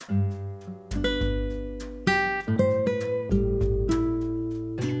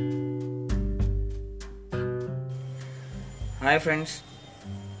Hi friends,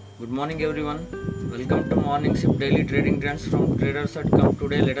 good morning everyone. Welcome to Morning Sip Daily Trading Trends from traders.com.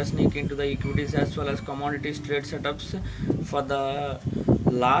 Today let us sneak into the equities as well as commodities trade setups for the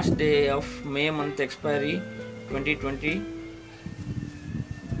last day of May month expiry 2020.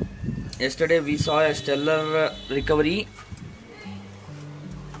 Yesterday we saw a stellar recovery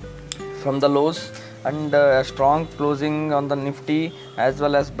from the lows and a strong closing on the Nifty as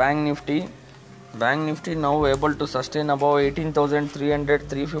well as Bank Nifty. Bank Nifty now able to sustain above 18,300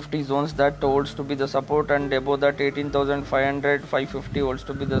 350 zones, that holds to be the support, and above that 18,500 550 holds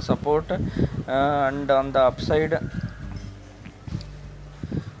to be the support. And on the upside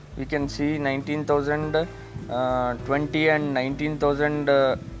we can see 19,020 and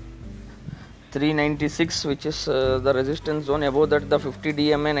 19,396, which is the resistance zone. Above that the 50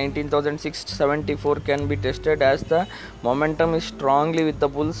 DMA 19,674 can be tested as the momentum is strongly with the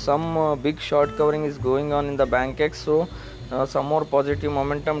bulls. Some big short covering is going on in the Bank-X, so some more positive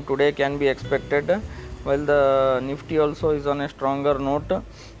momentum today can be expected, while the Nifty also is on a stronger note.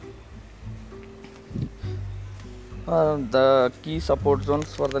 The key support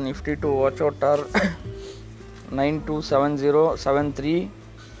zones for the Nifty to watch out are 927073,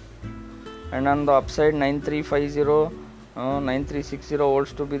 and on the upside 9350 9360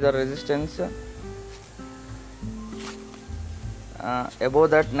 holds to be the resistance. Above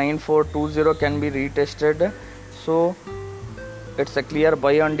that 9420 can be retested, so it's a clear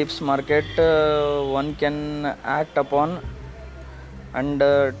buy on dips market. One can act upon and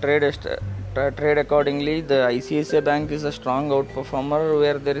trade accordingly. The ICICI Bank is a strong outperformer,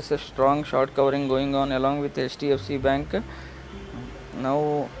 where there is a strong short covering going on along with HDFC Bank.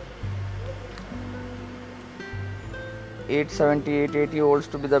 Now 870 880 holds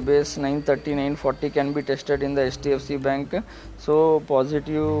to be the base. 930 940 can be tested in the HDFC Bank, so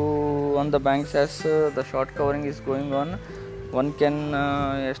positive on the banks as the short covering is going on. One can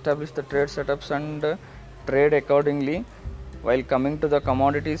establish the trade setups and trade accordingly. While coming to the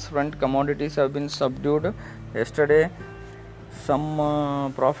commodities front, commodities have been subdued. Yesterday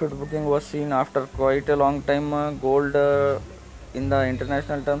some profit booking was seen after quite a long time. Gold in the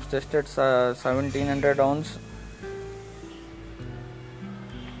international terms tested 1700 ounce,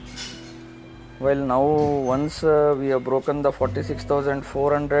 while now once we have broken the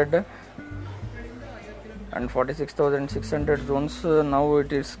 46,400 and 46,600 zones, now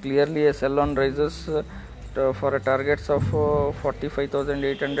it is clearly a sell on rises for targets of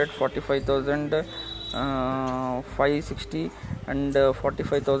 45,800 45,560 and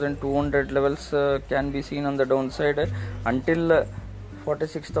 45,200 levels can be seen on the downside. Until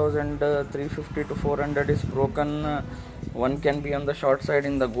 46,350 to 400 is broken, one can be on the short side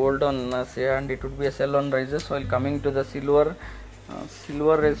in the gold on say, and it would be a sell on rises. While coming to the silver,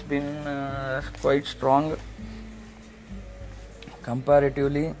 silver has been quite strong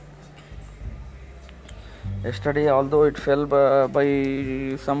comparatively. Yesterday, although it fell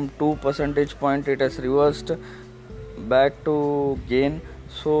by some 2 percentage point, it has reversed back to gain.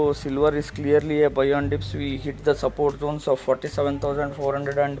 So silver is clearly a buy on dips. We hit the support zones of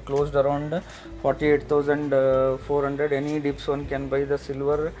 47,400 and closed around 48,400. Any dips one can buy the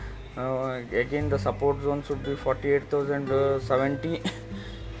silver. Again the support zone should be 48,070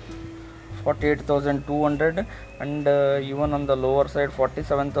 48,200, and even on the lower side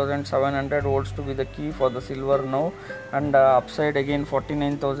 47,700 holds to be the key for the silver now. And upside again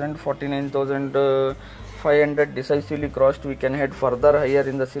 49,000 49,500 decisively crossed, we can head further higher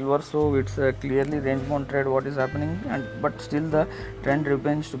in the silver. So it's clearly range bound trade what is happening, but still the trend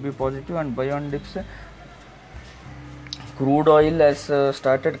remains to be positive and buy on dips. Crude oil has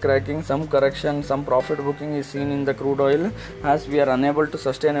started cracking. Some correction, some profit booking is seen in the crude oil, as we are unable to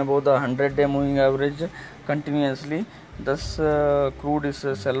sustain above the 100-day moving average continuously. Thus crude is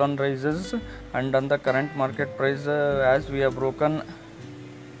sell on rises, and on the current market price, as we have broken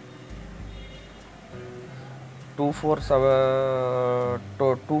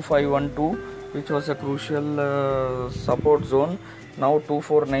 2512, which was a crucial support zone. Now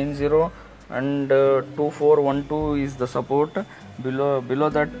 2490 and 2412 is the support. Below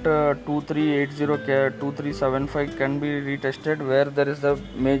that 2380 2375 can be retested, where there is a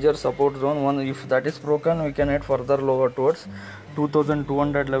major support zone. One, if that is broken, we can head further lower towards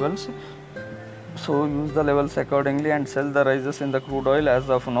 2200 levels. So use the levels accordingly and sell the rises in the crude oil as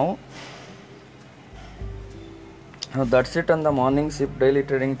of now. That's it on the morning sip daily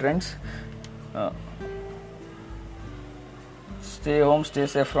trading trends. Stay home, stay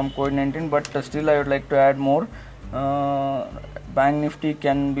safe from COVID-19, but still I would like to add more. Bank Nifty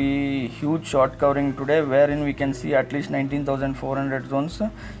can be huge short covering today, wherein we can see at least 19,400 zones.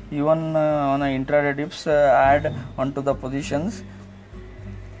 Even on a intraday dips, add onto the positions.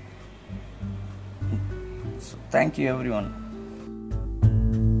 So thank you everyone.